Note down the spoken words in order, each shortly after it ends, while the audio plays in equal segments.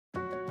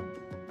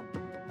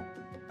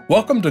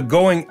Welcome to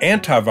Going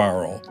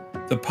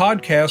Antiviral, the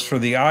podcast for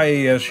the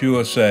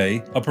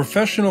IAS-USA, a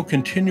professional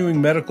continuing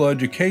medical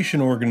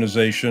education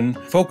organization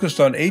focused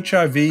on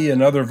HIV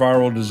and other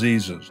viral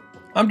diseases.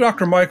 I'm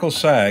Dr. Michael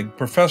Saag,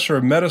 professor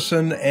of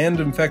medicine and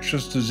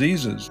infectious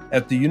diseases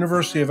at the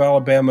University of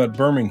Alabama at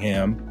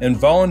Birmingham and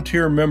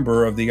volunteer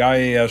member of the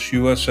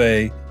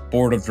IAS-USA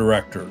Board of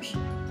Directors.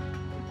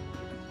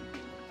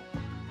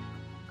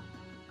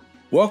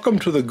 Welcome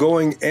to the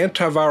Going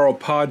Antiviral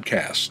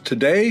podcast.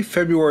 Today,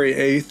 February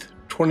 8th,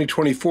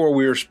 2024,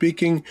 we are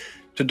speaking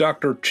to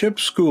Dr. Chip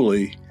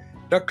Schooley.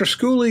 Dr.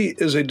 Schooley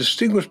is a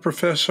distinguished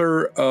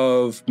professor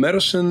of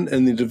medicine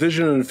in the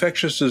Division of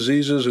Infectious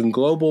Diseases and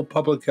Global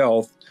Public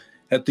Health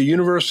at the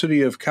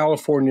University of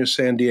California,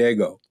 San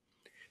Diego.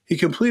 He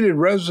completed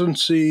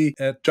residency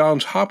at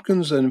Johns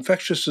Hopkins and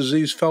infectious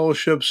disease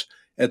fellowships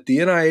at the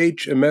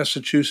NIH and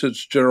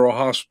Massachusetts General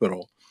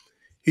Hospital.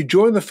 He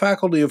joined the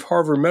faculty of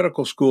Harvard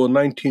Medical School in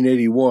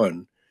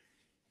 1981.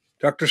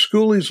 Dr.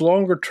 Schooley's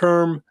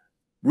longer-term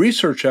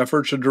research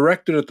efforts are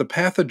directed at the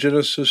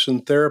pathogenesis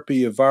and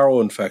therapy of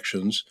viral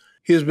infections.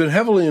 He has been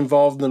heavily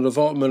involved in the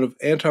development of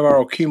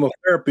antiviral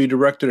chemotherapy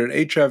directed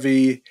at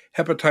HIV,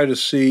 hepatitis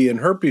C, and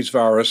herpes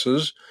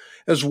viruses,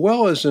 as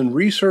well as in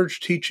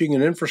research, teaching,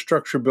 and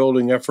infrastructure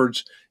building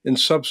efforts in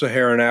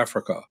sub-Saharan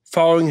Africa.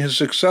 Following his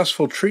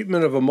successful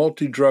treatment of a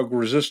multi-drug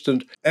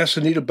resistant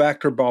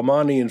Acinetobacter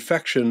baumannii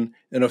infection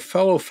in a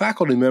fellow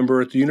faculty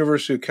member at the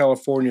University of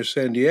California,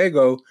 San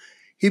Diego,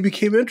 he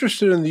became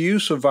interested in the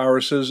use of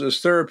viruses as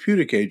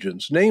therapeutic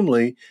agents,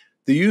 namely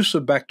the use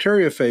of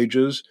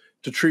bacteriophages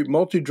to treat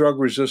multi-drug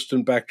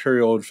resistant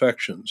bacterial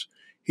infections.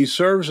 He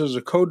serves as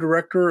a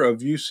co-director of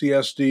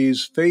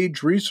UCSD's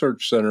Phage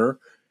Research Center,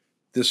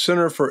 the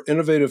Center for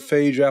Innovative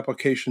Phage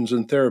Applications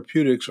in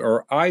Therapeutics,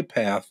 or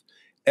IPATH,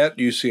 at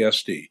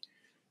UCSD.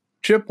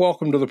 Chip,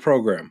 welcome to the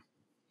program.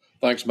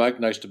 Thanks, Mike.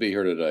 Nice to be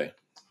here today.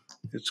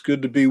 It's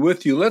good to be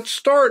with you. Let's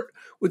start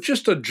with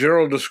just a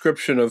general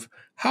description of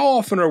how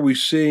often are we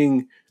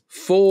seeing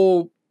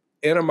full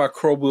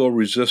antimicrobial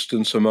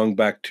resistance among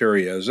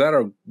bacteria? Is that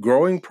a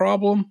growing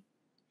problem?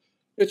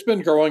 It's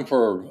been growing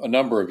for a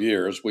number of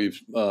years.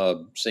 We've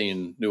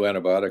seen new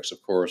antibiotics,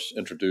 of course,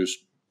 introduced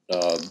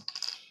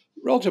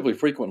relatively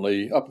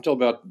frequently up until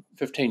about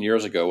 15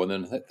 years ago, and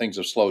then things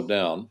have slowed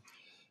down.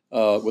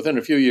 Within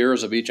a few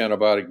years of each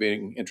antibiotic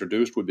being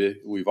introduced,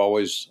 we've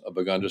always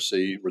begun to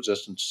see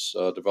resistance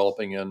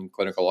developing in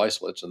clinical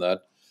isolates, and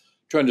that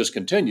trend has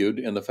continued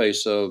in the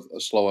face of a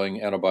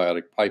slowing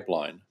antibiotic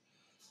pipeline.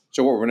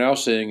 So what we're now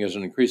seeing is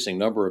an increasing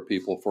number of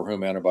people for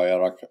whom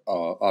antibiotic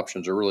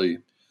options are really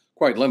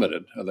quite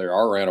limited. There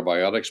are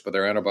antibiotics, but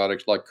they're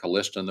antibiotics like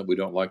colistin that we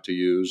don't like to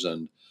use,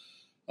 and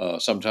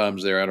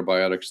sometimes they're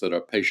antibiotics that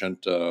a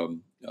patient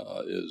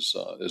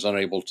is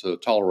unable to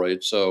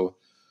tolerate. So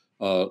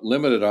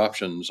limited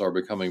options are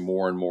becoming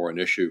more and more an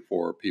issue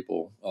for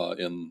people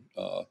in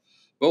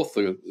both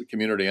the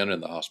community and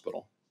in the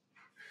hospital.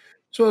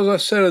 So as I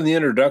said in the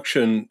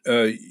introduction,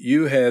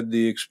 you had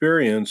the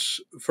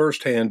experience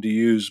firsthand to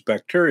use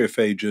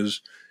bacteriophages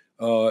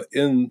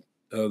in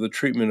the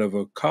treatment of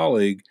a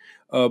colleague.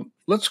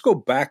 Let's go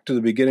back to the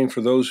beginning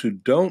for those who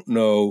don't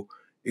know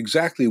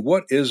exactly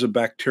what is a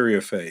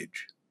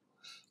bacteriophage.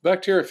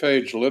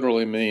 Bacteriophage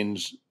literally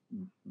means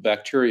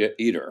bacteria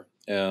eater,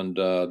 and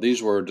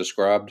these were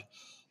described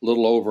a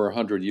little over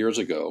 100 years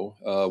ago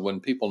when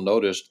people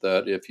noticed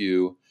that if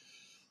you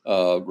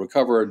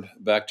recovered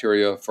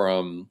bacteria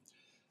from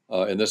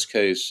in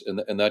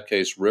that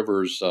case,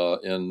 rivers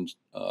in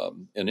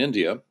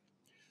India,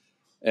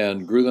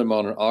 and grew them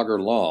on an agar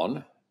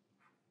lawn,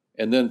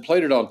 and then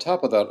plated on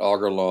top of that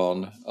agar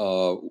lawn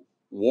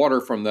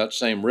water from that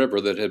same river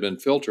that had been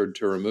filtered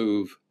to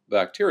remove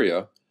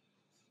bacteria,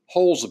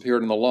 holes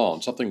appeared in the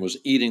lawn. Something was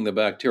eating the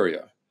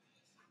bacteria.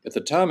 At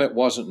the time, it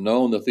wasn't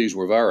known that these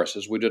were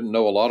viruses. We didn't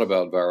know a lot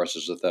about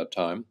viruses at that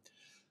time,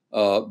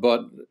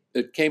 but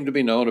it came to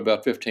be known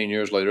about 15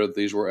 years later that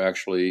these were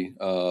actually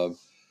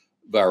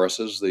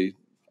viruses, the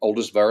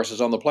oldest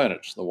viruses on the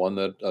planet, the one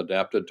that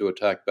adapted to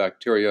attack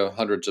bacteria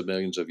hundreds of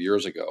millions of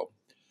years ago.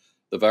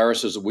 The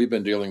viruses that we've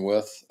been dealing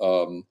with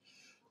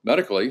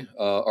medically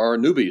are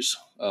newbies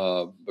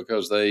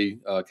because they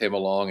came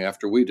along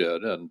after we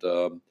did, and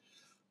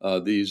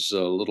these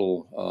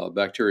little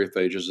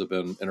bacteriophages have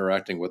been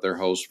interacting with their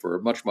hosts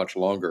for much, much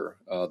longer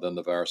than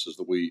the viruses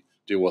that we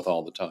deal with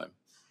all the time.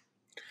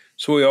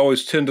 So we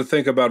always tend to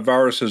think about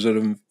viruses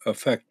that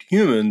affect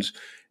humans.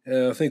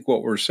 I think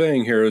what we're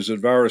saying here is that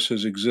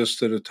viruses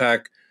exist that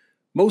attack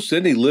most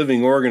any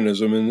living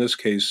organism, in this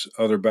case,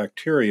 other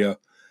bacteria.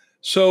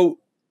 So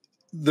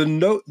the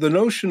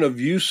notion of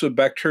use of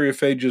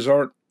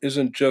bacteriophages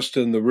isn't just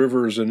in the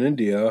rivers in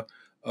India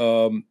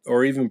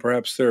or even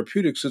perhaps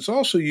therapeutics. It's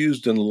also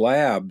used in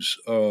labs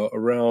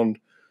around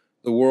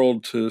the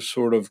world to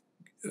sort of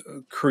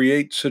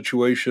create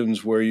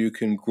situations where you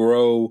can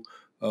grow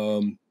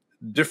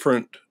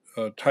different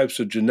types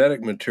of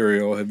genetic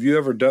material. Have you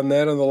ever done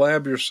that in the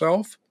lab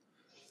yourself?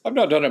 I've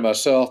not done it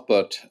myself,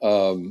 but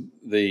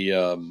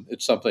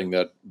it's something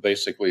that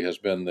basically has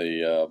been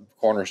the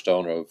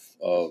cornerstone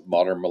of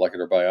modern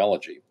molecular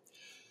biology.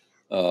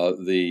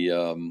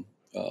 The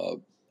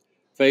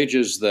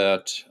phages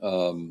that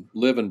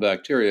live in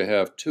bacteria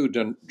have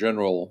two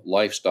general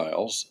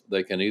lifestyles.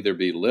 They can either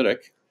be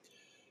lytic,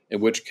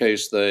 in which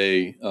case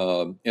they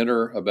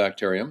enter a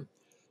bacterium,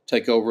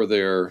 take over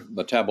their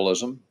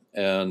metabolism,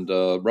 and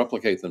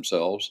replicate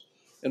themselves.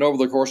 And over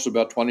the course of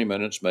about 20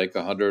 minutes, make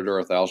 100 or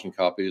 1,000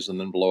 copies and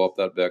then blow up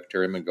that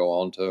bacterium and go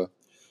on to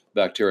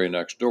bacteria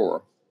next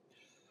door.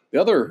 The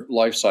other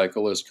life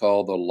cycle is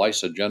called the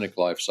lysogenic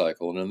life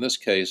cycle. And in this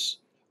case,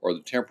 or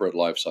the temperate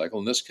life cycle,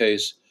 in this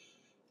case,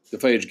 the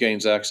phage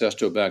gains access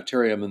to a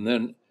bacterium and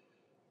then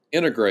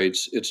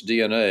integrates its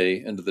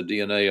DNA into the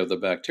DNA of the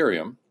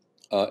bacterium.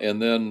 And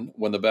then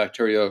when the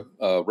bacteria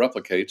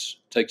replicates,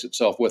 takes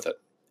itself with it.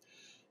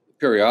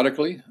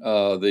 Periodically,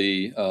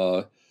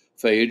 the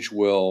phage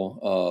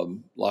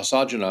will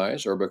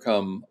lysogenize or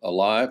become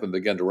alive and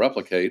begin to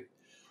replicate.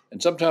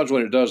 And sometimes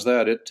when it does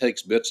that, it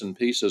takes bits and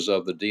pieces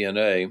of the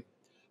DNA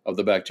of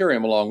the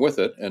bacterium along with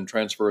it and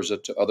transfers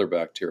it to other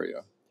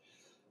bacteria.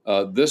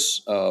 This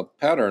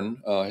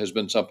pattern has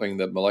been something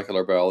that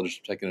molecular biologists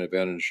have taken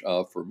advantage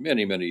of for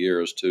many, many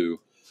years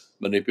to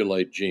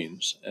manipulate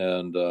genes,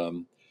 and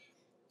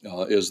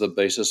is the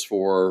basis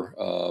for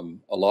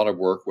a lot of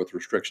work with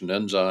restriction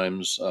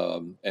enzymes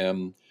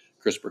and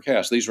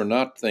CRISPR-Cas. These were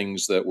not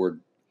things that were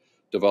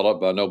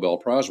developed by Nobel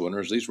Prize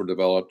winners. These were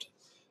developed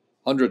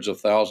hundreds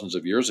of thousands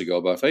of years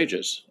ago by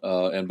phages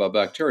and by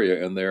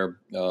bacteria in their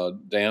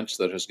dance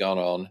that has gone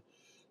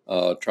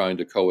on trying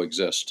to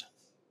coexist.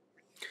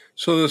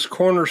 So this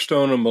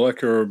cornerstone of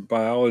molecular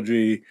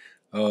biology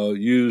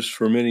used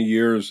for many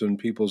years in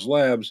people's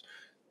labs,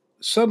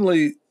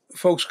 suddenly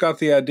folks got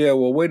the idea,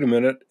 well, wait a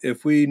minute,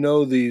 if we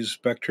know these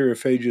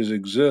bacteriophages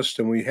exist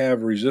and we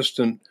have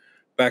resistant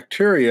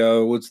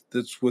bacteria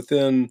that's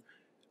within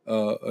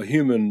a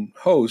human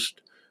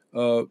host,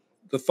 the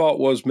thought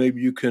was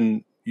maybe you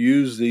can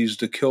use these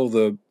to kill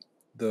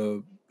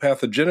the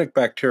pathogenic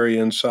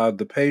bacteria inside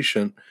the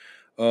patient.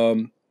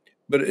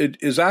 But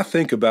as I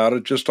think about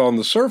it, just on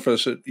the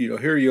surface,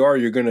 here you are,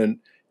 you're going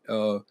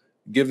to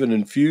give an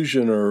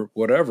infusion or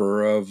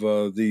whatever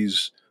of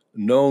these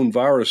known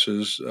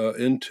viruses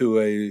into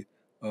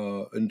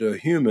a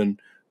human.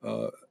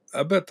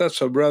 I bet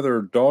that's a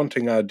rather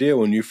daunting idea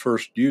when you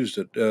first used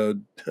it.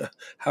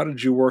 How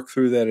did you work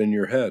through that in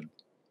your head?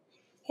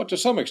 Well, to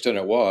some extent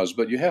it was,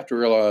 but you have to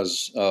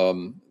realize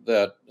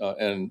that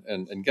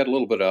and get a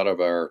little bit out of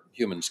our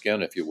human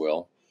skin, if you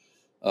will.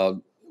 Uh,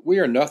 we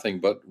are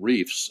nothing but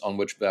reefs on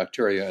which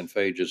bacteria and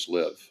phages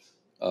live.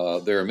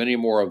 There are many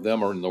more of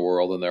them in the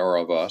world than there are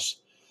of us.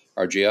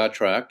 Our GI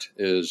tract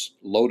is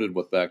loaded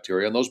with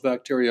bacteria, and those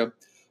bacteria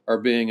are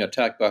being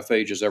attacked by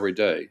phages every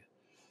day.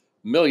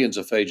 Millions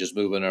of phages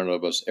move in and out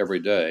of us every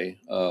day,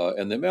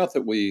 and the amount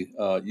that we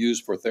use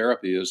for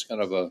therapy is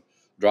kind of a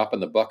drop in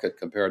the bucket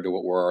compared to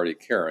what we're already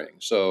carrying.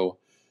 So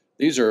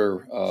these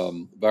are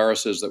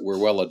viruses that we're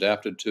well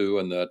adapted to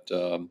and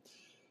that,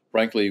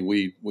 frankly,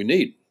 we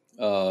need.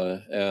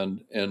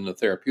 And in the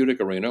therapeutic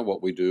arena,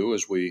 what we do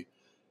is we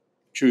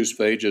choose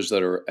phages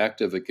that are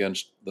active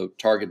against the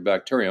target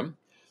bacterium.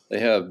 They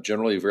have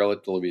generally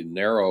relatively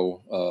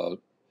narrow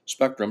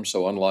spectrum,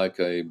 so unlike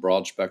a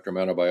broad spectrum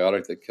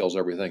antibiotic that kills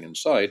everything in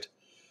sight,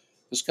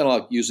 it's kind of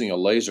like using a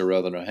laser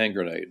rather than a hand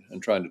grenade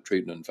and trying to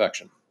treat an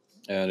infection.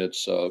 And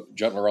it's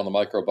gentler on the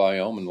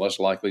microbiome and less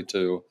likely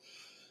to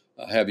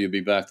have you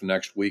be back the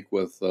next week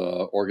with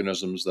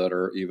organisms that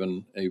are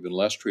even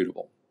less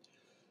treatable.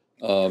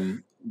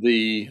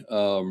 The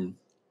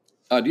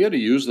idea to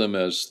use them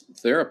as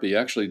therapy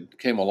actually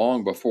came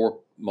along before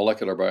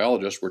molecular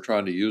biologists were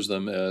trying to use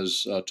them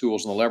as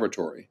tools in the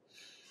laboratory.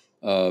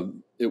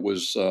 It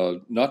was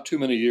not too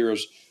many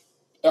years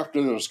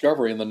after the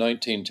discovery in the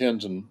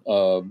 1910s and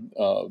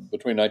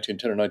between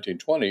 1910 and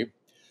 1920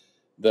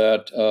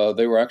 that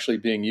they were actually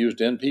being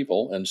used in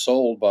people and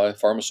sold by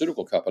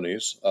pharmaceutical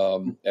companies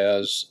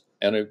as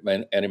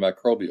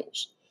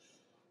antimicrobials.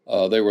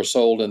 They were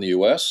sold in the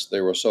U.S.,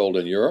 they were sold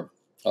in Europe,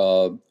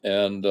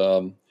 and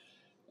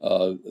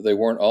they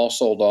weren't all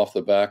sold off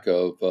the back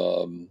of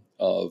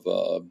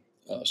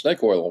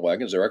snake oil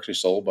wagons. They're actually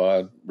sold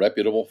by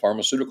reputable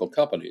pharmaceutical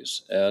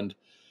companies. And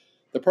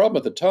the problem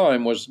at the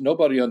time was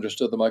nobody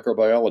understood the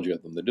microbiology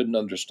of them. They didn't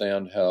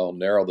understand how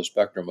narrow the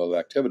spectrum of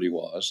activity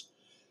was.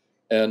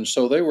 And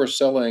so they were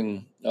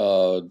selling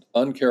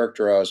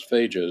uncharacterized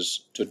phages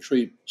to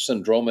treat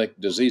syndromic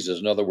diseases.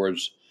 In other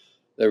words,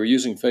 they were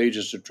using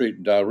phages to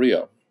treat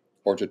diarrhea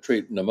or to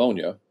treat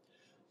pneumonia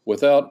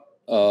without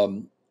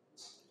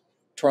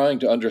trying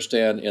to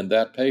understand in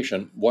that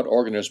patient what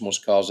organism was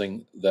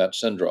causing that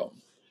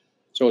syndrome.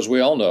 So as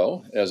we all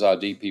know, as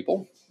ID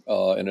people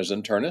and as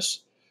internists,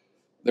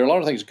 there are a lot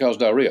of things that cause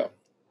diarrhea.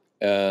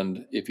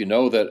 And if you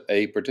know that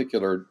a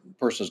particular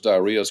person's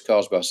diarrhea is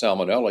caused by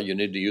salmonella, you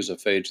need to use a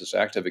phage that's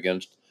active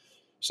against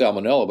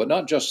salmonella, but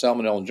not just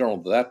salmonella in general,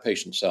 that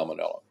patient's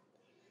salmonella.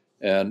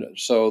 And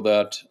so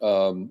that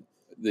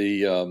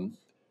the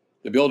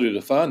The ability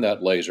to find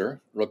that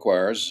laser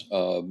requires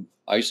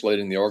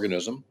isolating the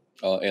organism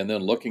and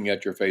then looking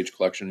at your phage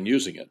collection and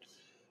using it.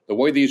 The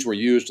way these were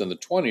used in the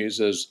 20s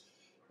is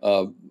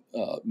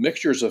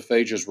mixtures of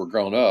phages were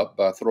grown up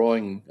by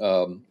throwing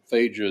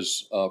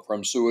phages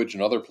from sewage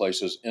and other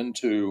places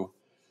into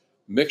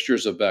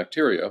mixtures of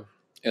bacteria.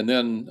 And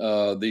then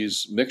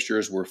these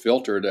mixtures were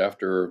filtered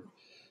after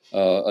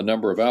a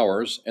number of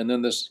hours. And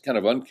then this kind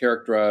of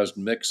uncharacterized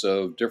mix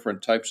of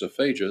different types of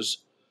phages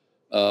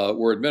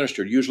were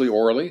administered, usually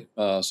orally,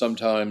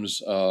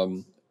 sometimes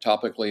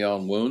topically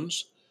on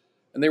wounds.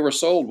 And they were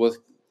sold with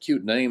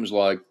cute names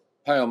like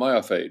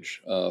pyomyophage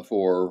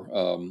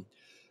for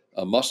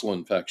muscle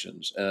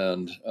infections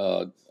and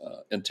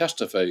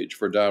intestiphage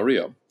for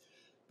diarrhea.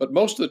 But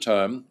most of the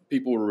time,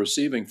 people were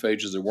receiving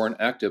phages that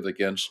weren't active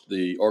against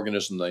the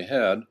organism they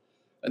had,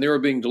 and they were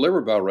being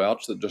delivered by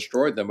routes that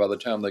destroyed them by the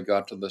time they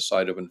got to the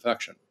site of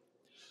infection.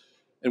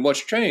 And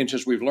what's changed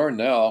is we've learned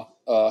now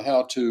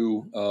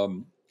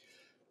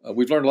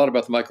we've learned a lot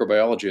about the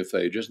microbiology of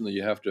phages, and that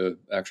you have to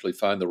actually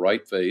find the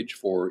right phage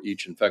for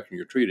each infection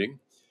you're treating.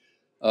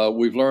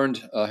 We've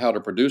learned how to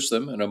produce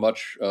them in a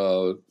much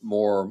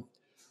more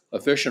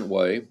efficient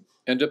way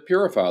and to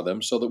purify them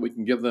so that we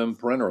can give them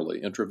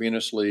parenterally,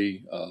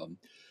 intravenously,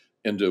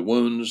 into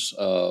wounds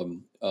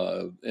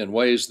in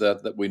ways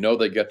that we know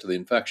they get to the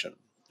infection.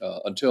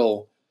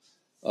 Until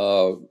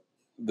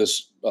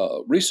this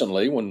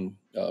recently, when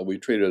we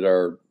treated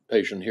our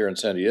patient here in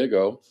San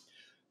Diego,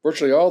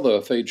 virtually all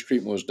the phage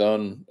treatment was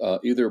done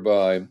either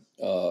by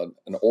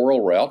an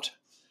oral route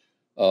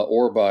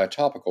or by a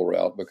topical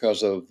route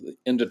because of the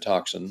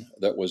endotoxin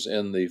that was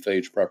in the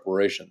phage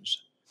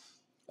preparations.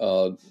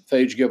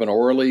 Phage given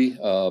orally,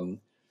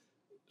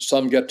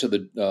 some get to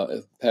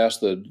the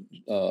past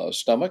the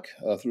stomach,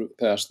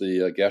 past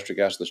the gastric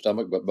acid of the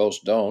stomach, but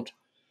most don't.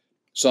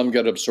 Some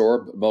get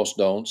absorbed, but most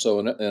don't. So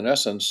in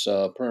essence,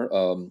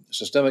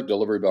 systemic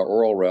delivery by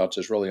oral routes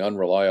is really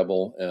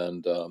unreliable,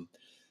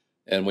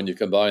 and when you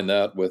combine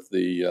that with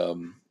the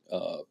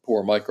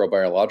poor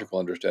microbiological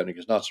understanding,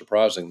 it's not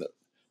surprising that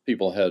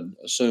people had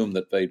assumed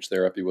that phage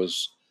therapy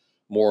was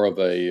more of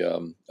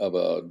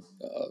a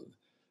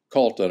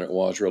cult than it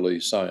was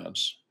really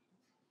science.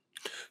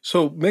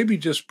 So maybe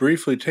just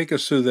briefly take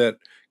us through that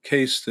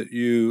case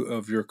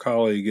of your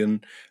colleague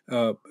and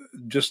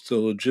just the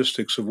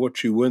logistics of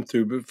what you went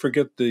through, but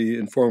forget the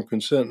informed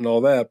consent and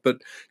all that,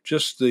 but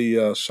just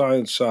the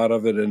science side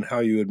of it and how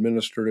you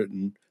administered it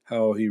and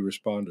how he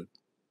responded.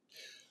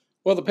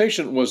 Well, the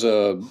patient was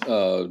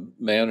a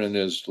man in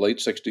his late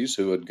 60s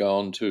who had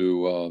gone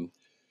to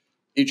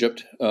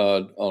Egypt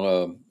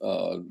on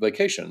a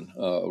vacation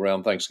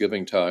around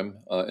Thanksgiving time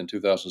in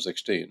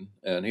 2016.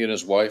 And he and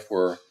his wife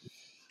were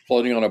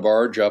floating on a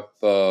barge up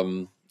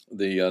the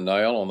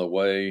Nile on the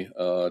way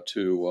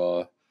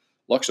to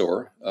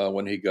Luxor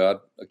when he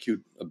got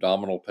acute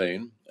abdominal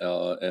pain.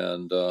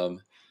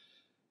 And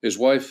his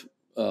wife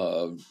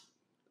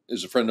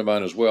is a friend of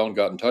mine as well and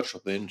got in touch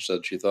with me and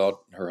said she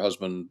thought her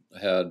husband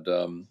had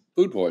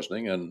food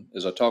poisoning. And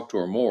as I talked to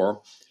her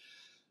more,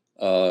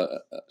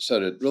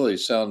 said it really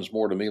sounds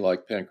more to me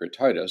like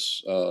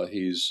pancreatitis.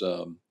 He's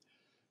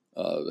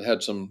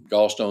had some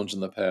gallstones in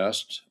the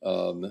past,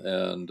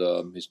 and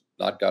he's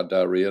not got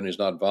diarrhea and he's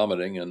not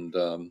vomiting.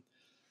 And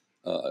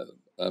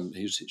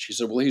she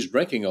said, well, he's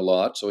drinking a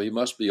lot, so he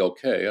must be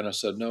okay. And I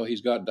said, no,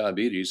 he's got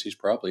diabetes. He's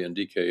probably in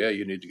DKA.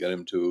 You need to get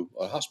him to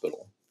a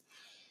hospital.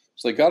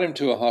 So they got him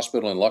to a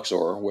hospital in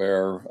Luxor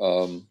where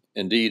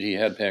indeed he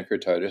had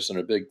pancreatitis and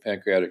a big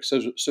pancreatic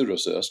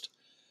pseudocyst.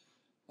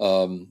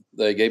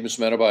 They gave him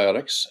some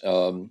antibiotics,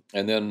 and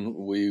then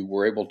we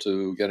were able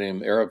to get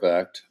him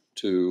aerovac'd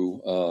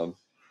to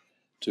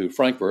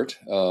Frankfurt,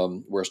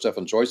 where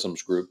Stefan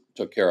Joyce's group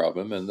took care of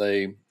him, and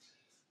they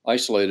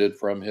isolated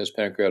from his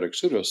pancreatic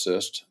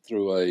pseudocyst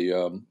through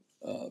a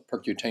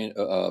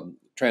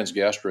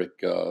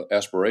transgastric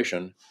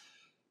aspiration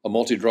a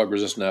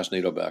multi-drug-resistant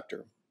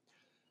Acinetobacter.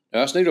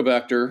 Now,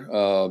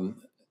 Acinetobacter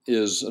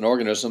is an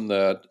organism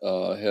that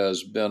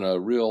has been a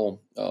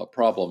real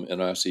problem in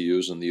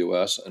ICUs in the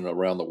U.S. and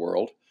around the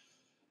world.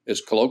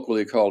 It's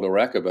colloquially called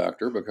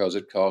Iraqibacter because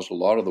it caused a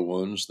lot of the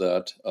wounds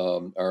that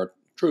our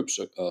troops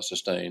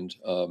sustained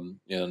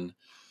in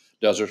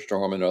Desert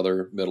Storm and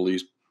other Middle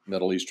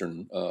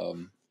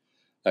Eastern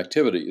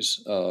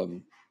activities.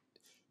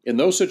 In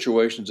those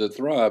situations, it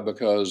thrived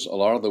because a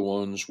lot of the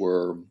wounds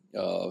were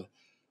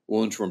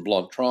wounds from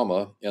blunt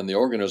trauma, and the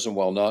organism,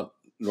 while not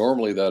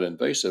normally that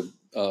invasive,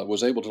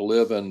 was able to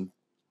live in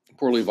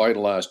poorly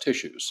vitalized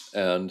tissues,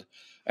 and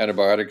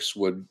antibiotics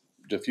would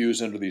diffuse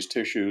into these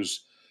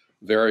tissues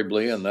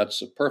variably, and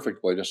that's a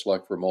perfect way to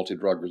select for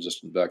multi-drug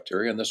resistant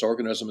bacteria. And this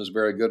organism is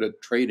very good at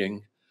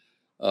trading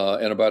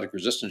antibiotic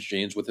resistance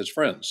genes with its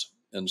friends.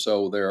 And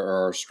so there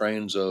are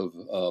strains of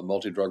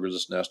multi-drug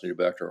resistant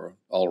Acinetobacter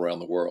all around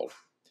the world.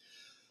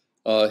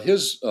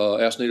 His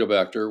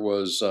Acinetobacter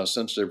was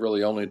sensitive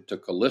really only to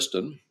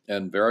colistin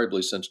and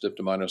variably sensitive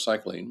to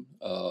minocycline.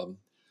 To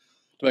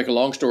make a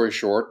long story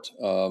short,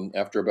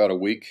 after about a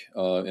week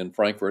in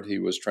Frankfurt, he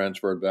was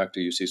transferred back to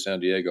UC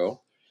San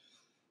Diego.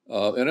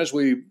 And as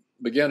we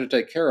began to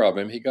take care of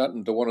him, he got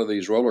into one of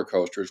these roller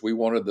coasters. We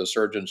wanted the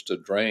surgeons to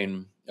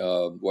drain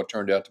what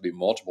turned out to be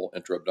multiple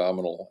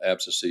intra-abdominal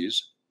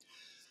abscesses.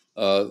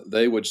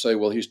 They would say,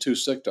 well, he's too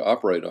sick to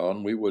operate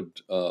on. We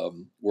would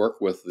work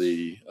with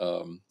the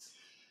uh,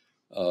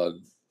 uh,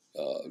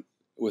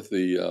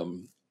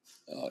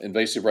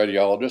 invasive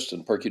radiologist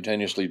and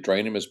percutaneously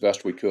drain him as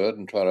best we could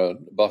and try to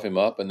buff him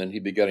up. And then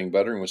he'd be getting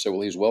better. And we'd say,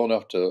 well, he's well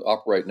enough to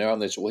operate now.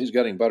 And they said, well, he's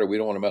getting better. We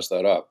don't want to mess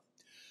that up.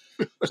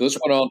 So this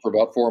went on for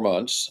about 4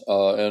 months,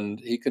 and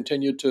he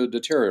continued to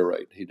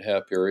deteriorate. He'd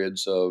have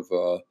periods of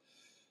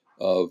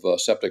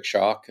septic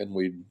shock, and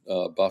we'd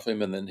buff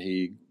him, and then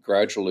he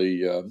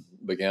gradually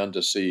began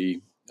to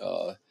see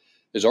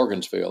his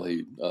organs fail.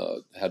 He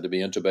had to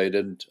be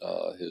intubated.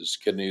 His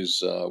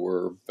kidneys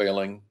were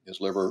failing. His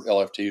liver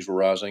LFTs were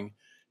rising.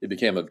 He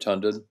became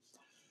obtunded.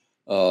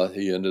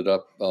 He ended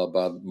up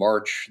by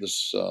March.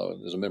 This,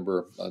 as a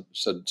member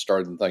said,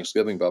 started in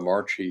Thanksgiving. By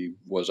March, he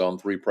was on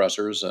 3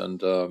 pressors, and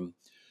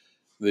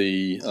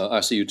the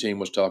ICU team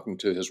was talking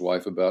to his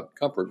wife about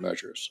comfort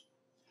measures.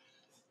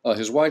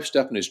 His wife,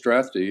 Stephanie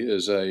Strathty,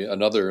 is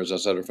another, as I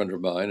said, a friend of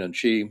mine, and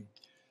she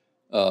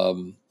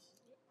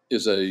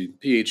is a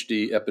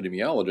PhD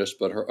epidemiologist,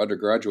 but her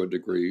undergraduate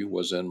degree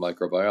was in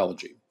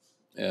microbiology.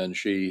 And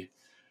she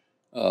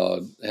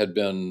had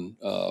been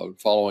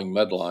following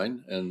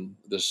Medline, and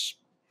this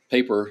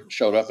paper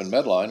showed up in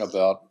Medline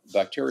about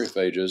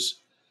bacteriophages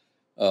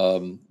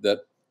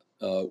that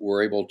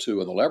were able to,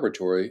 in the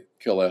laboratory,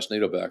 kill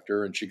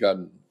Acinetobacter. And she got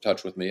in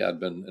touch with me. I'd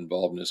been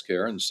involved in his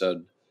care and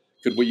said,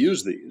 could we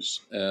use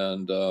these?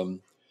 And at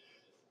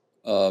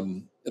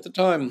the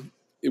time,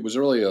 it was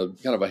really a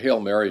kind of a Hail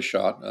Mary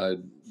shot. I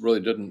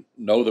really didn't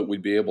know that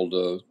we'd be able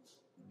to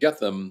get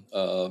them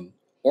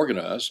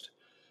organized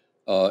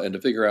and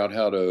to figure out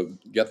how to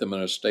get them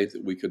in a state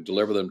that we could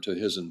deliver them to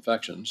his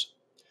infections.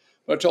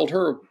 But I told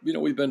her,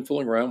 we've been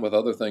fooling around with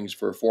other things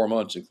for 4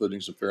 months,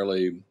 including some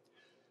fairly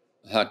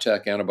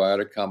high-tech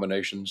antibiotic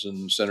combinations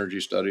and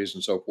synergy studies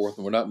and so forth,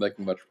 and we're not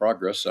making much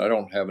progress. I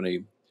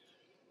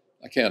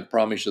can't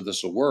promise that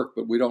this will work,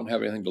 but we don't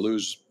have anything to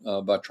lose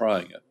by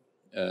trying it.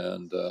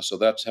 And so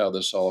that's how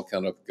this all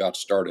kind of got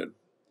started.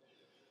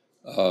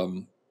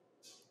 The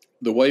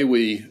way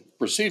we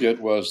proceeded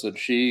was that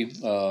she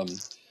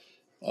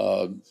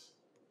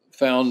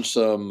found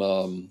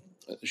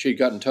she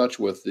got in touch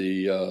with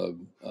the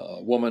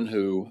woman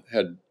who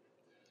had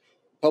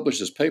published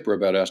this paper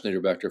about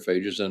Acinetobacter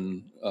phages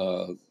in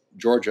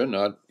Georgia,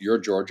 not your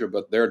Georgia,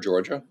 but their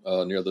Georgia,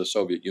 near the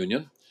Soviet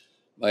Union,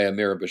 Maya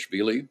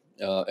Mirabishvili,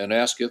 and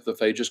asked if the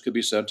phages could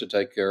be sent to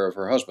take care of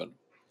her husband.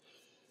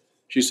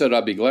 She said,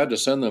 I'd be glad to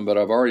send them, but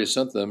I've already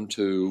sent them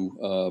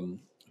to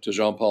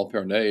Jean-Paul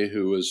Pernet,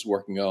 who is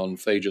working on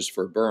phages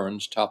for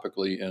burns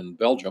topically in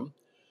Belgium.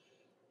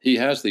 He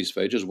has these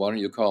phages. Why don't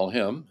you call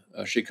him?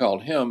 She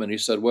called him, and he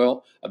said,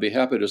 well, I'd be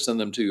happy to send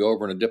them to you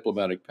over in a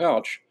diplomatic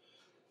pouch.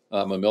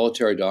 I'm a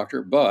military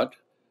doctor, but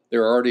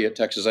they're already at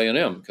Texas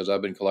A&M because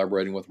I've been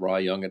collaborating with Ry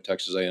Young at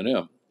Texas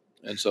A&M.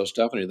 And so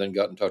Stephanie then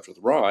got in touch with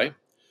Ry,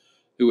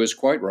 who is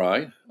quite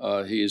Ry.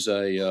 He's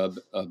a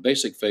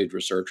basic phage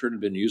researcher and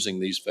been using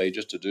these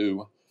phages to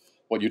do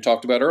what you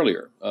talked about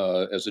earlier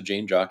as a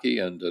gene jockey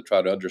and to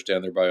try to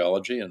understand their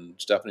biology. And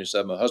Stephanie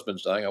said, my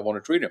husband's dying. I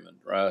want to treat him. And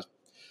Ry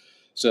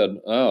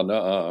said, oh,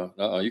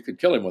 no, you could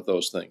kill him with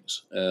those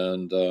things.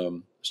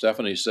 And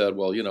Stephanie said,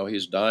 well,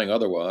 he's dying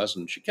otherwise.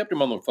 And she kept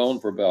him on the phone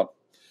for about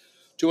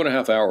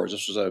 2.5 hours.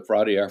 This was a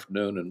Friday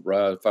afternoon. And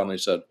Ry finally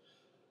said,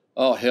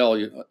 oh, hell,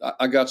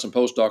 I got some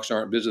postdocs who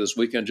aren't busy this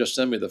weekend. Just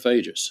send me the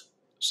phages.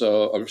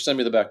 Or send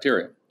me the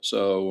bacteria.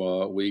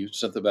 So we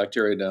sent the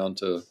bacteria down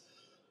to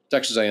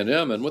Texas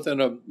A&M, and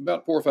within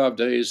about 4 or 5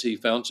 days, he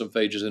found some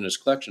phages in his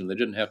collection. They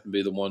didn't have to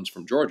be the ones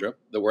from Georgia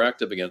that were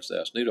active against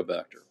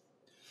Acinetobacter.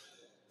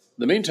 In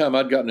the meantime,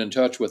 I'd gotten in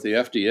touch with the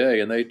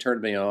FDA, and they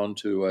turned me on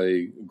to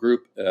a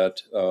group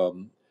at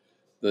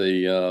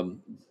the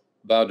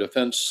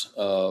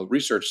Biodefense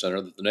Research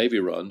Center that the Navy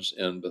runs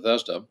in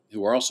Bethesda,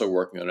 who are also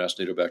working on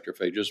Acinetobacter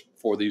phages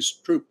for these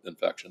troop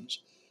infections.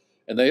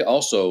 And they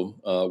also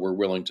were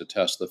willing to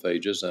test the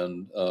phages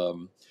and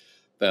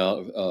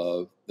found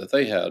that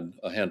they had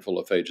a handful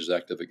of phages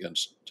active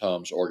against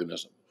Tom's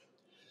organism.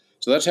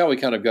 So that's how we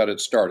kind of got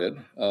it started.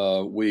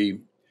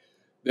 We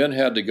then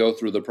had to go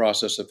through the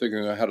process of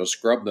figuring out how to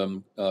scrub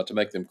them to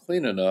make them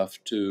clean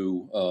enough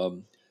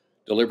to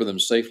deliver them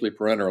safely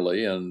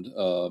parenterally.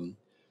 And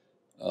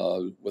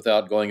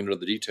without going into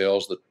the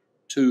details, the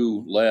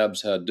 2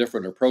 labs had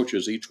different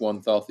approaches. Each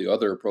one thought the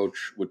other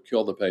approach would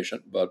kill the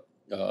patient, but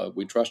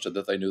we trusted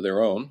that they knew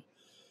their own.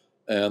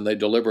 And they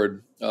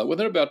delivered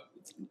within about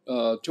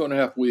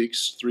 2.5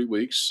 weeks, 3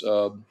 weeks,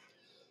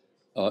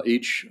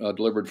 each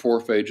delivered 4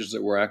 phages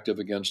that were active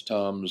against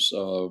Tom's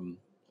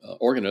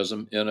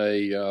organism in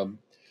a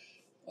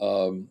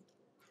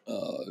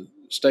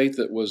state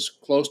that was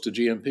close to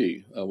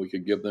GMP. We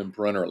could give them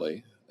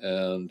parenterally.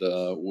 And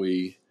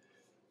we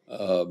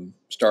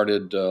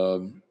started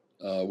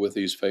with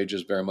these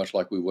phages very much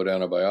like we would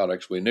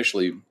antibiotics. We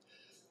initially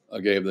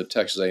gave the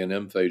Texas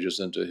A&M phages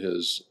into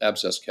his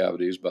abscess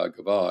cavities by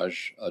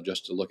gavage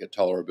just to look at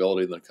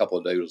tolerability. And then a couple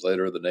of days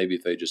later, the Navy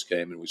phages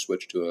came and we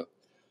switched to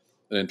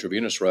an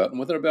intravenous route. And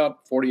within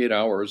about 48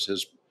 hours,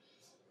 his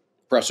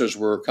pressors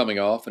were coming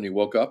off and he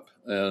woke up.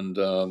 And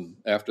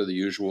after the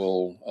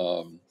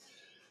usual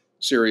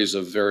series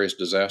of various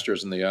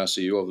disasters in the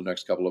ICU over the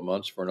next couple of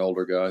months for an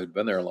older guy who'd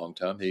been there a long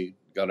time, he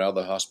got out of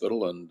the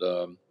hospital and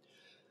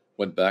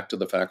went back to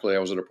the faculty. I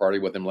was at a party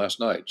with him last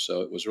night.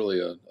 So it was really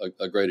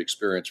a great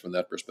experience from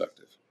that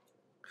perspective.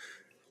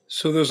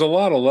 So there's a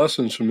lot of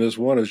lessons from this.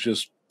 One is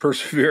just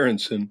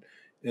perseverance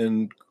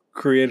and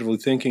creatively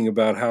thinking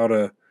about how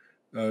to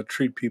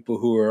treat people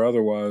who are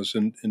otherwise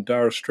in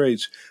dire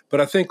straits. But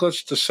I think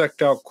let's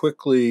dissect out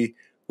quickly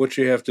what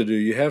you have to do.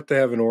 You have to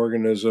have an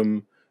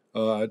organism,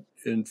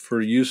 and for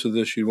use of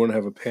this, you want to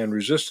have a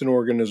pan-resistant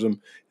organism.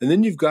 And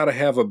then you've got to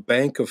have a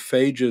bank of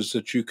phages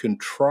that you can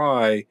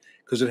try,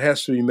 because it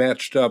has to be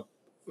matched up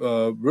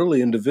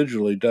really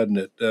individually, doesn't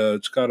it?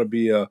 It's got to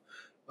be a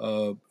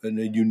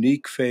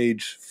unique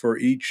phage for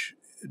each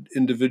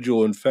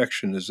individual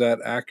infection. Is that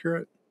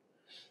accurate?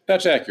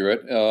 That's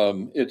accurate.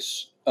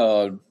 It's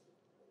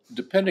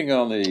depending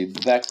on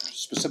the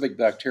specific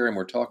bacterium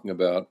we're talking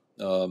about,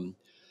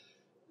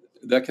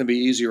 that can be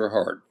easy or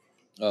hard.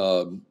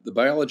 The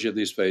biology of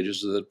these phages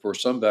is that for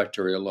some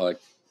bacteria, like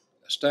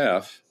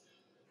staph,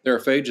 there are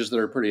phages that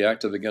are pretty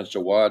active against a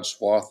wide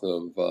swath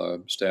of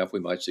staph we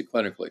might see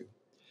clinically.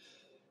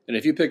 And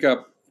if you pick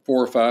up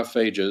 4 or 5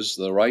 phages,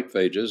 the right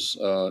phages,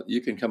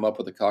 you can come up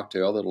with a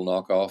cocktail that'll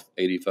knock off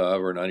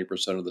 85 or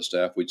 90% of the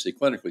staph we'd see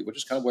clinically, which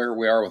is kind of where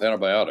we are with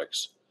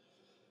antibiotics.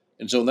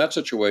 And so in that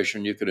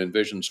situation, you could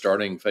envision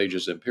starting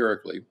phages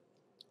empirically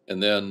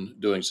and then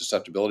doing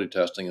susceptibility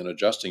testing and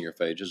adjusting your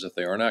phages if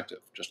they aren't active,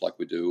 just like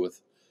we do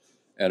with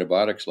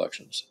antibiotic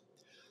selections.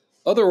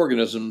 Other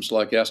organisms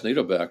like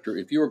Acinetobacter,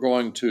 if you were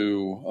going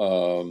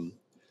to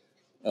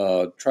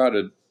try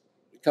to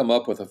come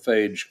up with a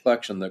phage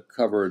collection that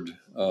covered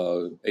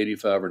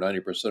 85 or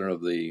 90%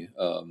 of the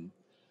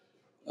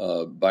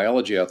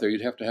biology out there,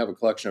 you'd have to have a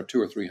collection of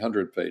 200 or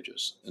 300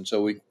 phages. And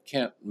so we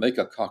can't make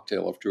a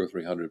cocktail of 200 or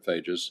 300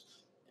 phages,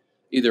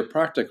 either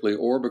practically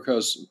or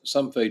because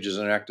some phages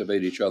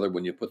inactivate each other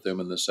when you put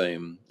them in the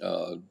same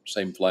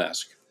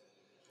flask.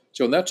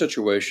 So in that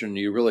situation,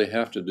 you really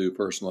have to do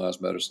personalized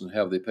medicine,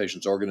 have the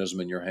patient's organism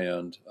in your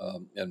hand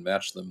and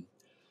match them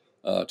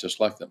to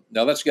select them.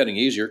 Now that's getting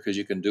easier because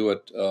you can do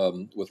it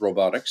with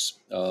robotics,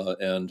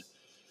 and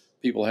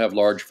people have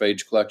large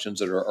phage collections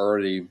that are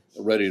already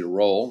ready to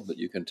roll that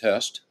you can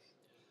test.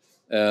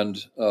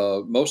 And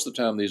most of the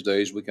time these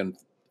days, we can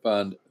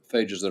find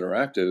phages that are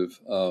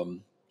active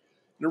in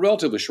a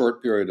relatively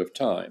short period of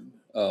time.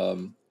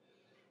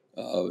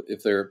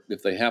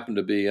 If they happen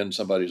to be in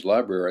somebody's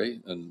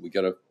library and we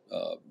get a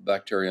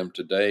bacterium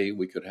today,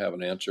 we could have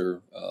an answer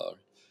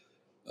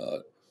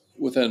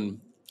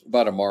within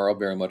about a tomorrow,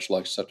 very much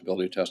like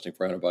susceptibility testing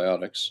for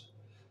antibiotics.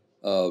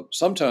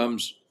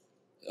 Sometimes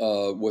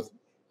with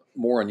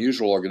more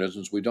unusual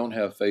organisms, we don't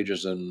have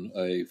phages in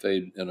a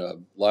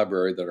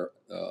library that are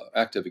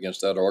active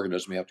against that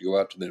organism. We have to go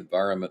out to the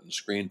environment and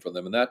screen for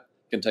them, and that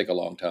can take a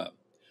long time.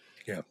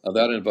 Yeah.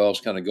 That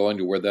involves kind of going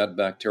to where that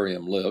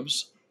bacterium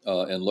lives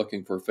and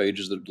looking for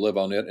phages that live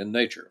on it in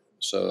nature.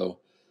 So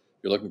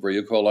if you're looking for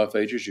E. coli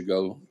phages, you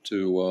go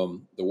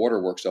to the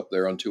waterworks up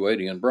there on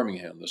 280 in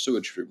Birmingham, the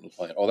sewage treatment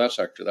plant. Oh, that's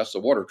the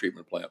water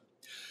treatment plant.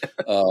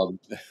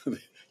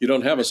 You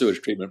don't have a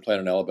sewage treatment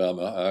plant in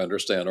Alabama, I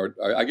understand, or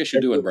I guess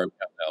you do in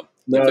Birmingham now.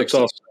 No, it's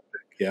all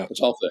yeah, it's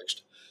all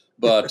fixed.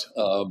 But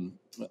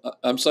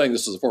I'm saying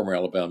this as a former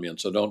Alabamian,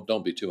 so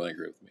don't be too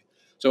angry with me.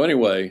 So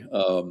anyway,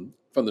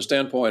 from the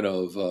standpoint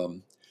of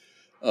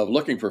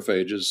looking for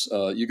phages,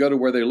 you go to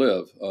where they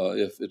live.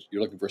 If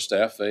you're looking for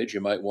staph phage,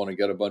 you might want to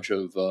get a bunch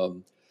of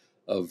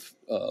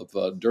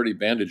dirty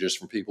bandages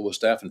from people with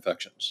staph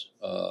infections.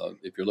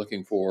 If you're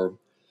looking for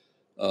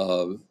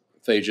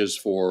phages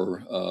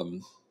for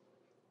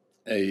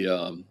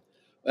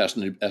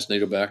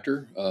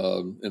Acinetobacter,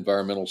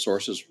 environmental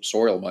sources,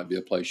 soil might be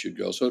a place you'd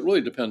go. So it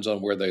really depends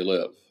on where they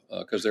live,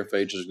 because their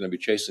phages are going to be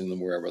chasing them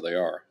wherever they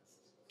are.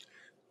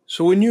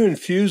 So when you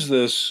infuse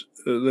this,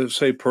 let's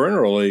say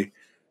parenterally,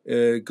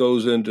 it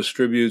goes in,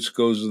 distributes,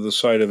 goes to the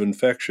site of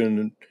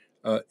infection,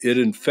 and it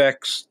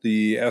infects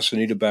the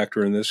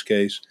Acinetobacter in this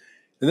case.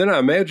 And then I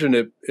imagine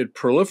it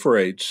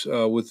proliferates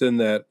within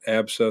that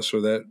abscess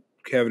or that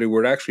cavity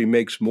where it actually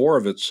makes more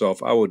of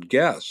itself, I would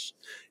guess,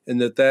 and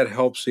that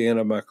helps the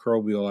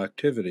antimicrobial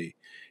activity.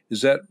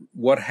 Is that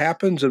what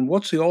happens? And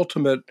what's the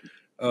ultimate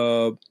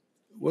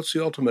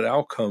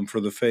outcome for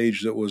the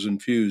phage that was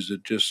infused?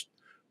 It just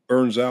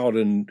burns out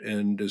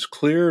and is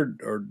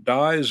cleared or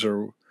dies,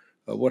 or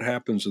what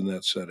happens in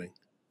that setting?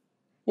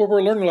 Well,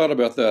 we're learning a lot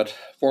about that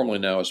formally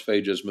now as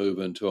phages move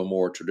into a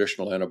more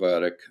traditional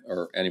antibiotic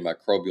or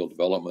antimicrobial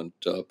development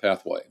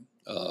pathway.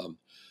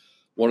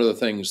 One of the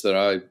things that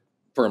I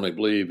firmly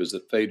believe is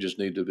that phages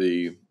need to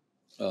be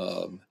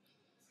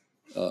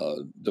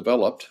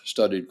developed,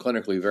 studied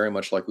clinically, very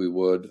much like we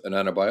would an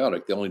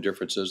antibiotic. The only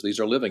difference is these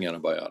are living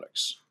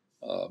antibiotics.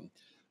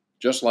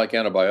 just like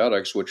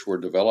antibiotics, which were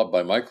developed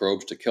by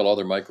microbes to kill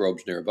other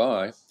microbes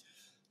nearby,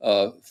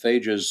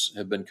 phages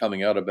have been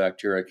coming out of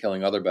bacteria,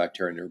 killing other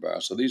bacteria nearby.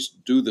 So these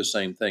do the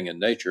same thing in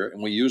nature,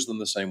 and we use them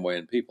the same way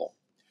in people.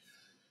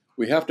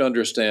 We have to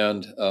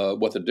understand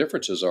what the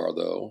differences are,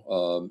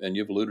 though, and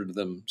you've alluded to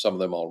them, some of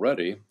them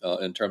already,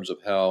 in terms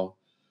of how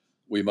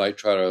we might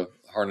try to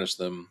harness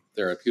them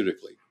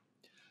therapeutically.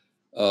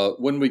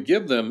 When we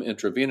give them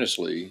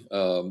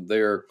intravenously,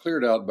 they're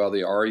cleared out by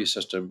the RE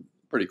system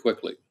pretty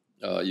quickly.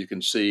 You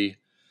can see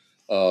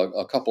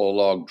a couple of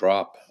log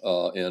drop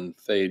in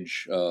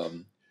phage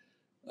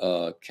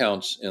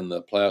counts in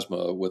the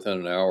plasma within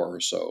an hour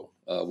or so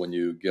when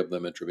you give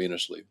them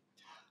intravenously.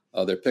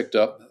 They're picked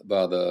up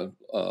by the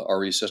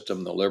RE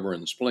system, the liver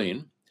and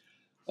spleen.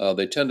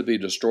 They tend to be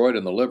destroyed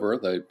in the liver.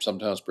 They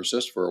sometimes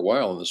persist for a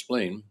while in the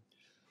spleen.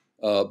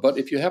 But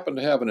if you happen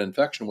to have an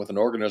infection with an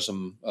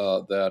organism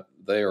that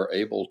they are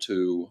able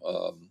to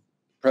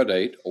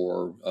predate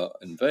or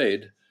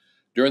invade,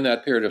 during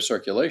that period of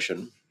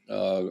circulation,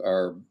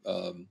 our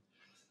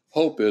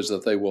hope is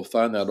that they will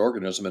find that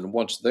organism, and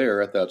once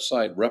there at that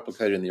site,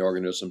 replicate in the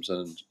organisms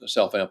and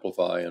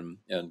self-amplify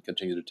and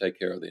continue to take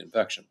care of the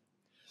infection.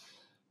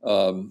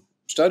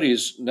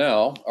 Studies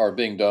now are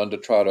being done to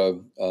try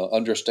to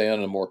understand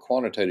in a more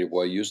quantitative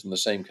way, using the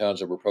same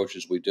kinds of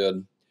approaches we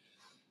did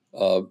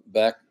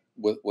back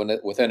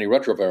with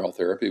antiretroviral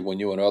therapy, when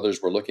you and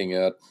others were looking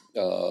at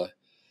viral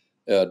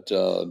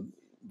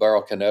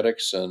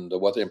kinetics and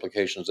what the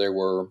implications there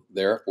were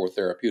there for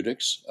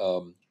therapeutics,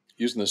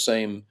 using the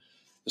same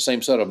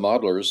set of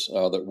modelers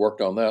that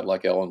worked on that,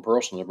 like Alan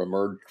Perlson, have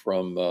emerged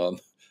from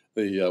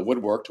the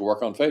woodwork to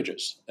work on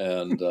phages,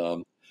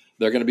 and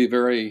they're going to be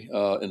very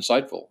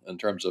insightful in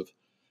terms of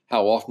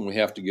how often we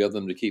have to give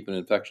them to keep an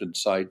infected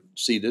site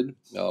seeded,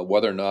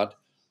 whether or not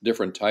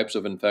different types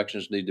of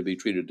infections need to be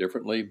treated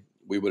differently.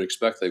 We would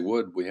expect they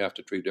would. We have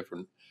to treat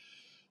different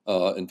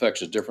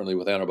infections differently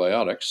with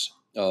antibiotics.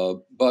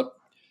 But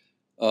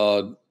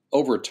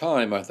over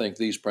time, I think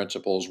these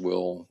principles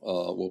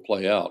will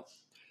play out.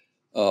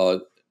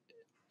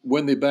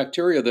 When the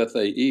bacteria that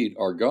they eat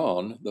are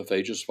gone, the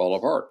phages fall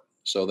apart,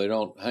 so they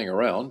don't hang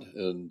around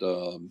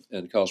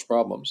and cause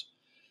problems.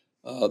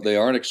 They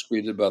aren't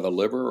excreted by the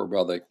liver or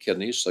by the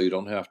kidneys, so you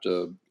don't have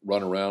to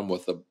run around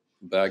with a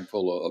pocket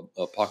full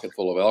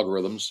of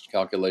algorithms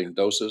calculating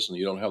doses, and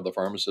you don't have the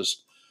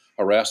pharmacist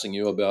harassing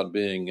you about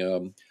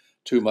being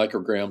 2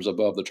 micrograms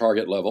above the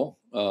target level.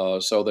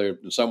 So they're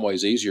in some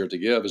ways easier to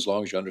give as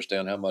long as you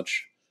understand how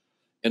much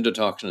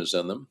endotoxin is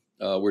in them.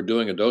 We're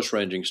doing a dose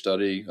ranging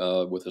study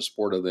with the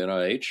support of the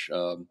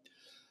NIH,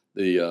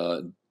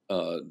 the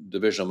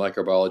Division of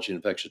Microbiology and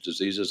Infectious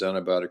Diseases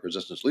Antibiotic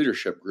Resistance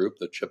Leadership Group,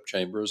 that Chip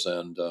Chambers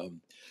and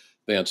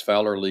Vance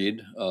Fowler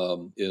lead,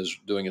 is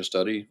doing a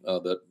study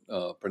that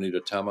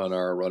Pranita Tama and I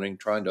are running,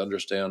 trying to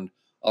understand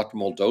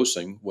optimal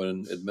dosing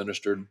when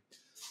administered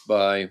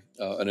by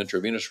an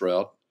intravenous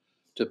route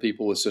to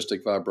people with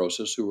cystic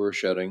fibrosis who are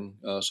shedding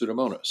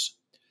Pseudomonas.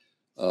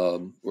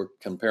 We're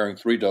comparing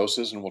 3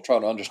 doses, and we'll try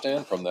to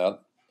understand from that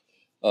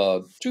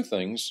 2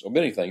 things, or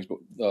many things,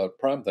 but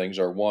prime things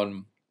are: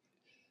 one,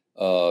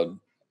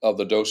 of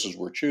the doses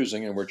we're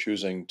choosing, and we're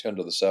choosing 10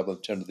 to the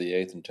 7th, 10 to the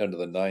 8th, and 10 to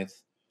the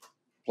 9th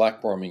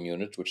plaque forming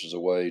units, which is a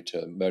way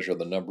to measure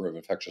the number of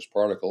infectious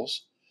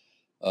particles.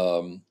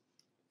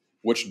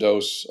 Which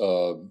dose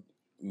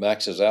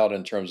maxes out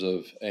in terms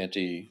of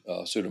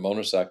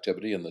anti-Pseudomonas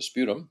activity in the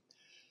sputum.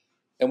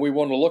 And we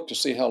want to look to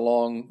see how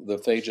long the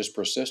phages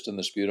persist in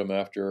the sputum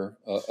after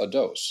a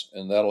dose,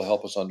 and that'll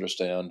help us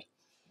understand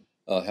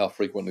how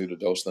frequently to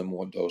dose them,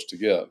 what dose to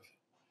give.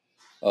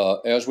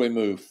 As we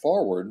move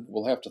forward,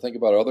 we'll have to think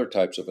about other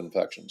types of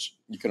infections.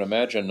 You can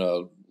imagine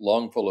a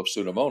lung full of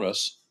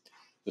Pseudomonas.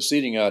 The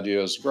seeding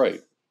idea is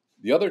great.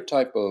 The other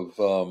type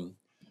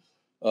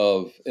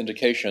of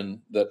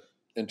indication that,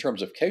 in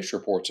terms of case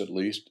reports at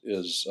least,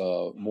 is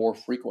more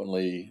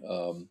frequently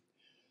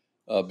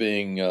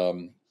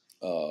being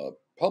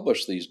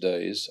published these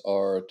days,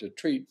 are to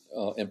treat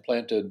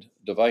implanted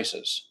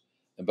devices.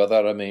 And by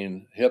that I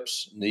mean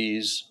hips,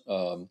 knees,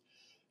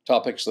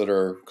 topics that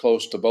are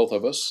close to both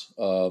of us,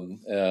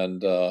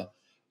 and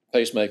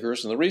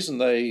pacemakers. And the reason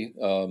they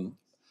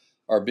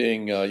are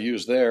being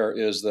used there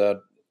is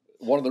that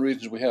one of the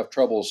reasons we have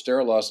trouble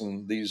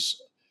sterilizing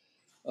these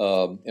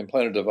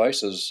implanted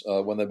devices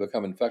when they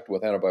become infected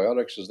with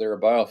antibiotics is there are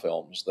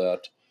biofilms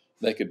that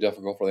make it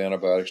difficult for the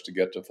antibiotics to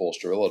get to full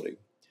sterility.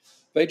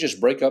 Phages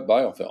break up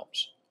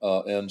biofilms,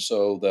 and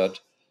so that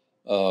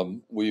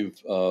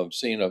we've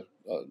seen an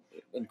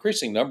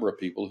increasing number of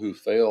people who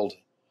failed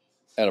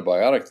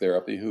antibiotic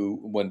therapy who,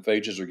 when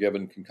phages are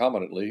given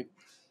concomitantly,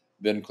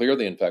 then clear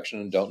the infection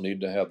and don't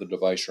need to have the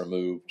device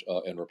removed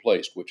and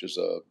replaced, which is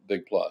a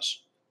big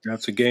plus.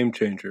 That's a game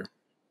changer.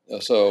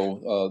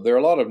 So there are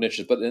a lot of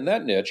niches, but in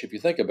that niche, if you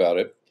think about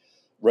it,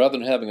 rather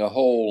than having a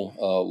whole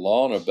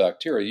lawn of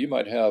bacteria, you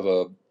might have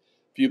a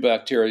few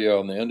bacteria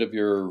on the end of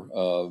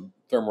your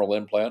femoral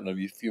implant and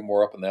a few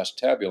more up in the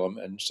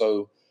acetabulum. And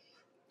so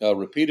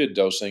repeated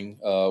dosing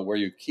where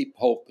you keep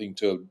hoping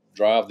to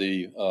drive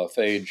the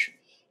phage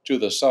to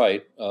the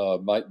site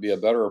might be a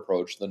better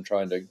approach than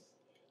trying to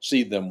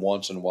seed them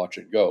once and watch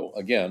it go.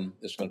 Again,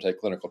 it's going to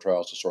take clinical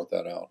trials to sort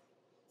that out.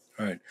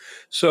 All right.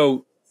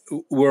 So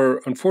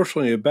we're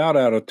unfortunately about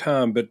out of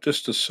time, but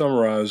just to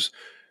summarize,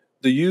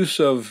 the use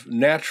of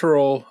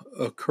natural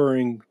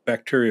occurring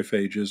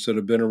bacteriophages that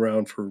have been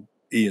around for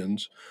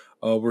eons,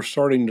 we're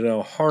starting to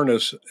now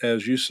harness,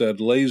 as you said,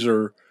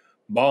 laser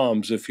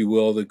bombs, if you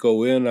will, that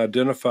go in,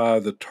 identify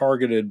the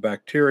targeted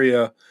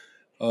bacteria,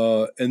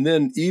 and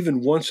then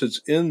even once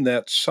it's in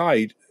that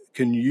site,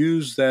 can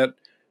use that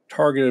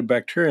targeted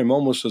bacterium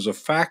almost as a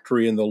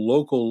factory in the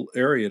local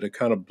area to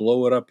kind of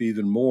blow it up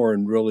even more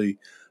and really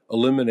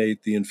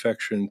eliminate the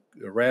infection,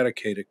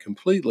 eradicate it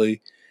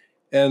completely.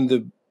 And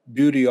the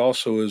beauty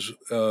also is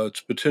its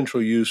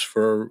potential use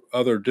for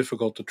other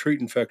difficult to treat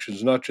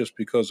infections, not just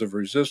because of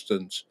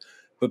resistance,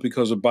 but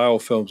because of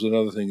biofilms and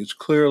other things. It's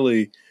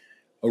clearly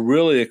a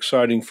really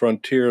exciting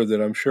frontier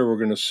that I'm sure we're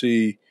going to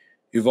see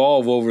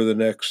evolve over the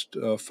next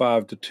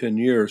 5 to 10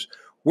 years.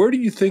 Where do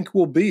you think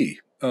we'll be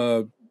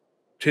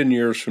 10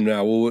 years from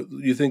now?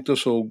 You think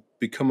this will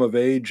become of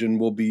age and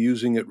we'll be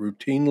using it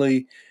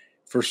routinely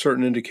for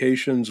certain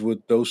indications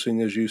with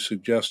dosing, as you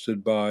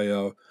suggested,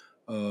 by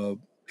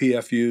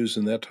PFUs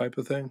and that type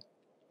of thing?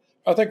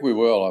 I think we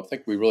will. I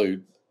think we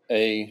really,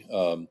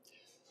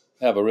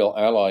 have a real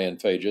ally in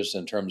phages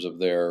in terms of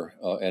their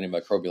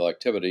antimicrobial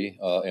activity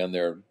and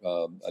their.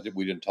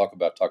 We didn't talk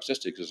about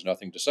toxicity because there's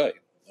nothing to say.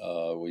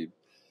 We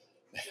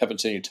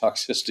haven't seen any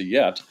toxicity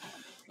yet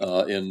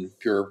in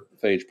pure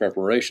phage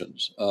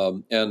preparations.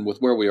 And with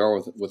where we are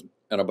with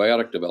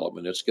antibiotic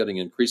development, it's getting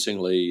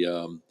increasingly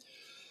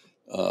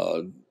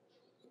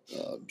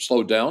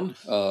slowed down.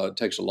 It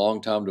takes a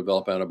long time to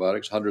develop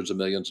antibiotics, hundreds of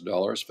millions of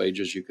dollars.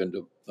 Phages you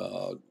can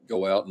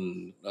go out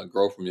and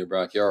grow from your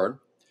backyard.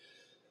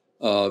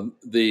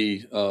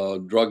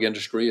 The drug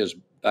industry is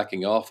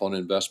backing off on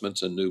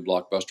investments in new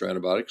blockbuster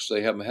antibiotics.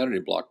 They haven't had any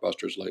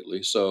blockbusters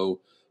lately.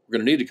 So we're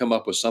going to need to come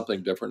up with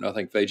something different. And I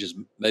think phages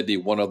may be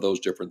one of those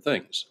different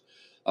things.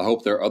 I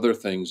hope there are other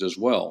things as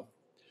well.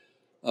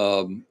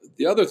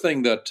 The other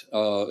thing that,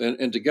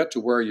 and to get to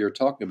where you're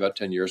talking about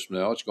 10 years from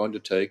now, it's going to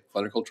take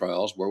clinical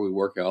trials where we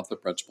work out the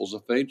principles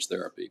of phage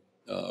therapy.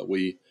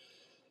 We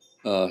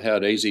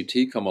had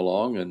AZT come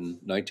along in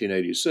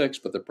 1986,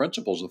 but the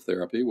principles of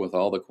therapy, with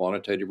all the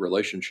quantitative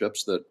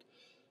relationships that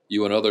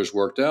you and others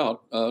worked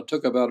out,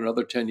 took about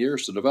another 10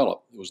 years to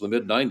develop. It was the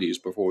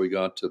mid-90s before we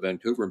got to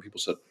Vancouver, and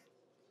people said,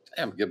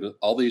 damn, give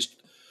all these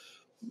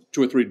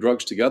 2 or 3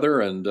 drugs together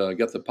and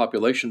get the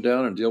population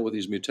down and deal with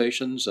these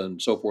mutations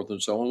and so forth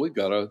and so on. We've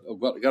got a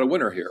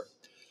winner here.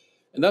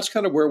 And that's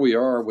kind of where we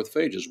are with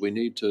phages. We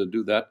need to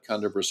do that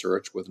kind of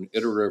research with an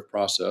iterative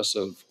process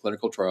of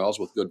clinical trials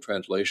with good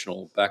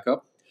translational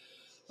backup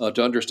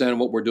to understand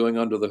what we're doing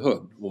under the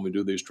hood when we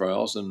do these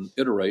trials and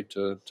iterate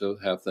to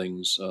have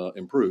things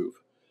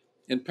improve.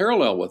 In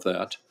parallel with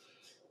that,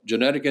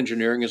 genetic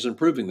engineering is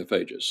improving the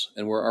phages,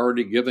 and we're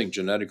already giving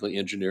genetically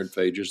engineered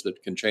phages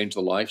that can change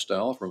the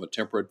lifestyle from a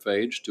temperate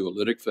phage to a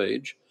lytic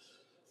phage.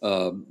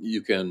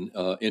 You can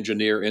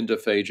engineer into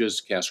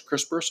phages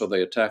Cas-CRISPR, so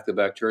they attack the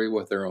bacteria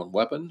with their own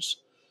weapons.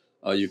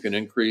 You can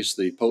increase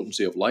the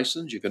potency of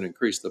lysins. You can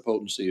increase the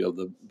potency of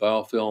the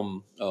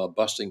biofilm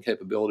busting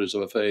capabilities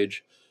of a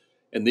phage.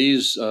 And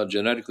these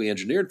genetically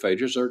engineered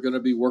phages are going to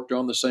be worked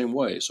on the same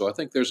way. So I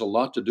think there's a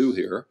lot to do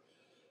here.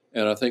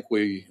 And I think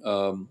we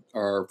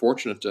are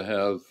fortunate to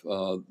have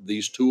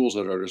these tools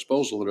at our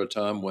disposal at a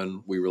time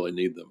when we really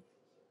need them.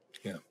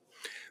 Yeah.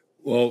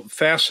 Well,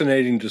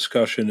 fascinating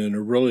discussion in a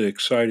really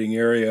exciting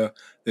area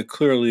that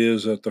clearly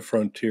is at the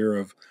frontier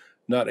of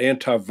not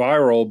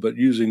antiviral, but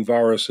using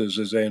viruses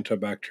as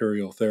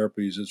antibacterial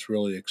therapies. It's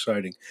really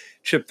exciting.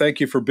 Chip, thank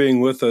you for being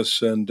with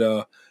us. And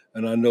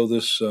I know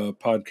this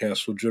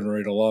podcast will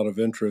generate a lot of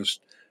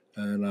interest.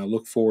 And I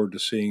look forward to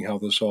seeing how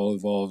this all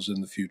evolves in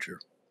the future.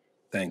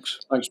 Thanks.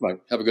 Thanks, Mike.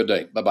 Have a good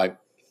day. Bye-bye.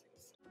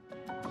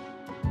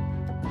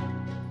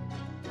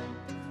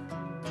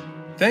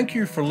 Thank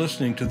you for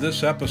listening to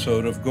this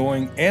episode of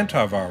Going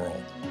Antiviral.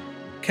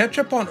 Catch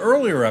up on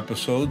earlier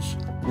episodes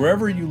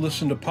wherever you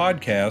listen to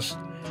podcasts,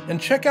 and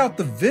check out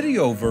the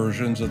video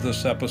versions of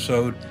this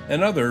episode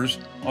and others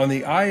on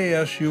the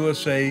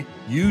IAS-USA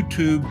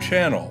YouTube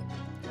channel.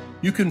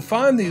 You can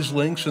find these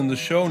links in the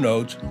show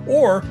notes,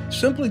 or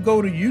simply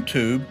go to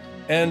YouTube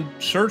and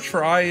search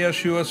for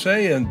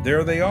IAS-USA, and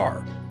there they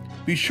are.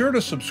 Be sure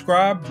to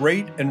subscribe,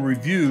 rate, and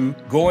review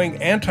Going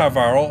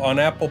Antiviral on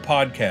Apple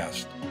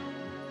Podcasts.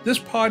 This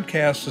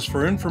podcast is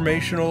for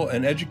informational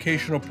and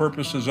educational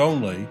purposes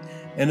only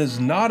and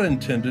is not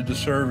intended to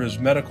serve as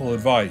medical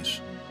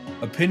advice.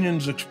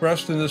 Opinions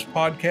expressed in this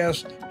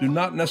podcast do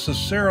not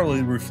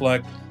necessarily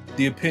reflect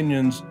the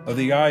opinions of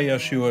the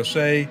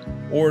IAS-USA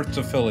or its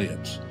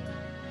affiliates.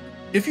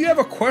 If you have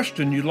a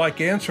question you'd like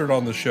answered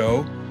on the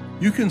show,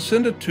 you can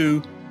send it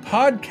to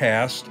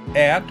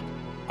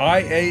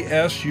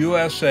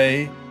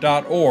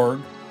podcast@iasusa.org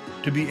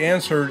to be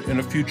answered in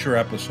a future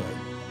episode.